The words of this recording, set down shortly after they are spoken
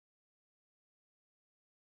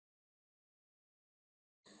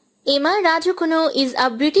Emma Raducanu is a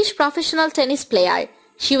British professional tennis player.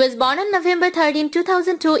 She was born on November 13,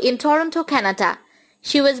 2002 in Toronto, Canada.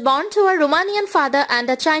 She was born to a Romanian father and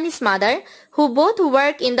a Chinese mother who both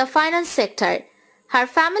work in the finance sector. Her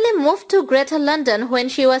family moved to Greater London when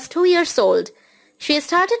she was 2 years old. She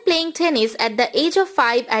started playing tennis at the age of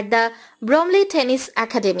 5 at the Bromley Tennis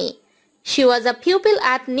Academy. She was a pupil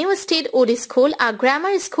at Newstead Wood School, a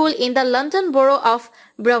grammar school in the London Borough of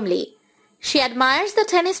Bromley. She admires the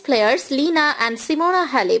tennis players Lena and Simona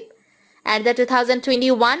Halep. At the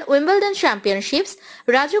 2021 Wimbledon Championships,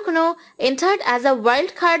 Raducanu entered as a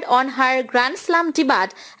wildcard on her Grand Slam debut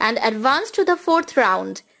and advanced to the 4th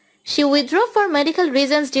round. She withdrew for medical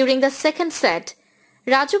reasons during the second set.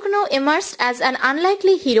 Raducanu emerged as an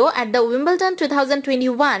unlikely hero at the Wimbledon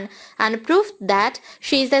 2021 and proved that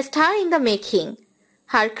she is a star in the making.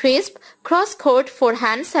 Her crisp, cross-court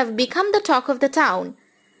forehands have become the talk of the town.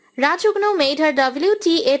 Raducanu made her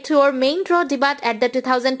WTA Tour main draw debut at the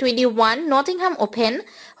 2021 Nottingham Open,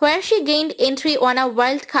 where she gained entry on a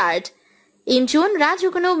wild card. In June,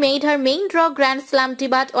 Raducanu made her main draw Grand Slam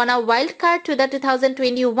debut on a wild card to the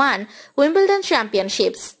 2021 Wimbledon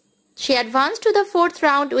Championships. She advanced to the 4th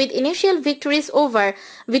round with initial victories over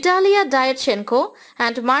Vitalia Diatchenko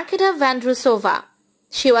and Marketa Vandrousova.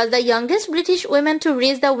 She was the youngest British woman to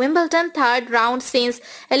reach the Wimbledon 3rd round since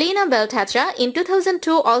Elena Beltatra in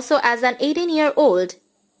 2002, also as an 18-year-old.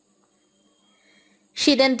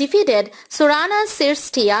 She then defeated Sorana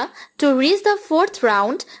Cirstea to reach the 4th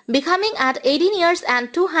round, becoming at 18 years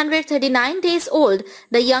and 239 days old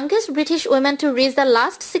the youngest British woman to reach the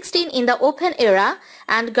last 16 in the Open era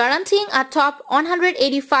and guaranteeing a top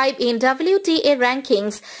 185 in WTA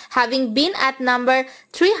rankings, having been at number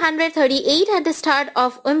 338 at the start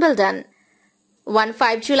of Wimbledon. On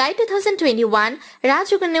 5 July 2021,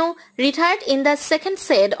 Raducanu retired in the second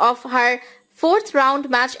set of her 4th round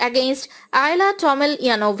match against Ayla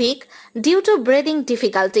Tomiljanovic due to breathing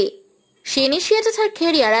difficulty. She initiated her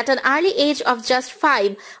career at an early age of just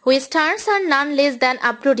 5, which turns her none less than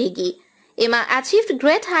a prodigy. Emma achieved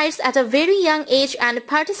great heights at a very young age and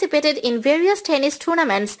participated in various tennis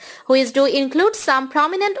tournaments, which do include some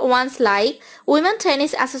prominent ones like Women's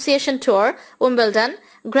Tennis Association Tour, Wimbledon,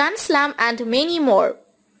 Grand Slam and many more.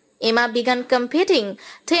 Emma began competing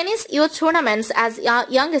tennis youth tournaments as a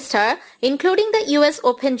youngster, including the US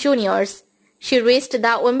Open Juniors. She reached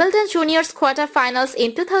the Wimbledon Juniors quarter-finals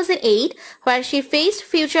in 2008, where she faced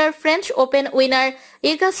future French Open winner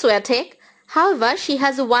Iga Swiatek. However, she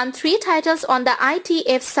has won 3 titles on the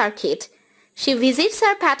ITF circuit. She visits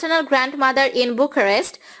her paternal grandmother in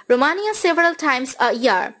Bucharest, Romania several times a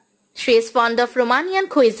year. She is fond of Romanian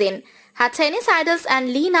cuisine. Her tennis idols are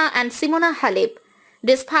Lena and Simona Halep.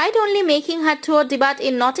 Despite only making her tour debut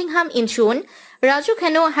in Nottingham in June,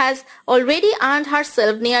 Raducanu has already earned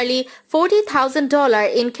herself nearly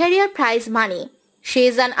 $40,000 in career prize money. She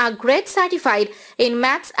is an A grade certified in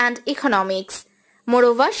maths and economics.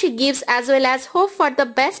 Moreover, she gives as well as hope for the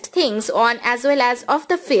best things on as well as off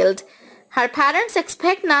the field. Her parents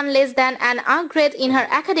expect none less than an A grade in her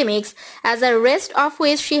academics, as a rest of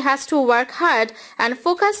which she has to work hard and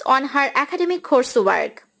focus on her academic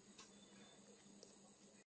coursework.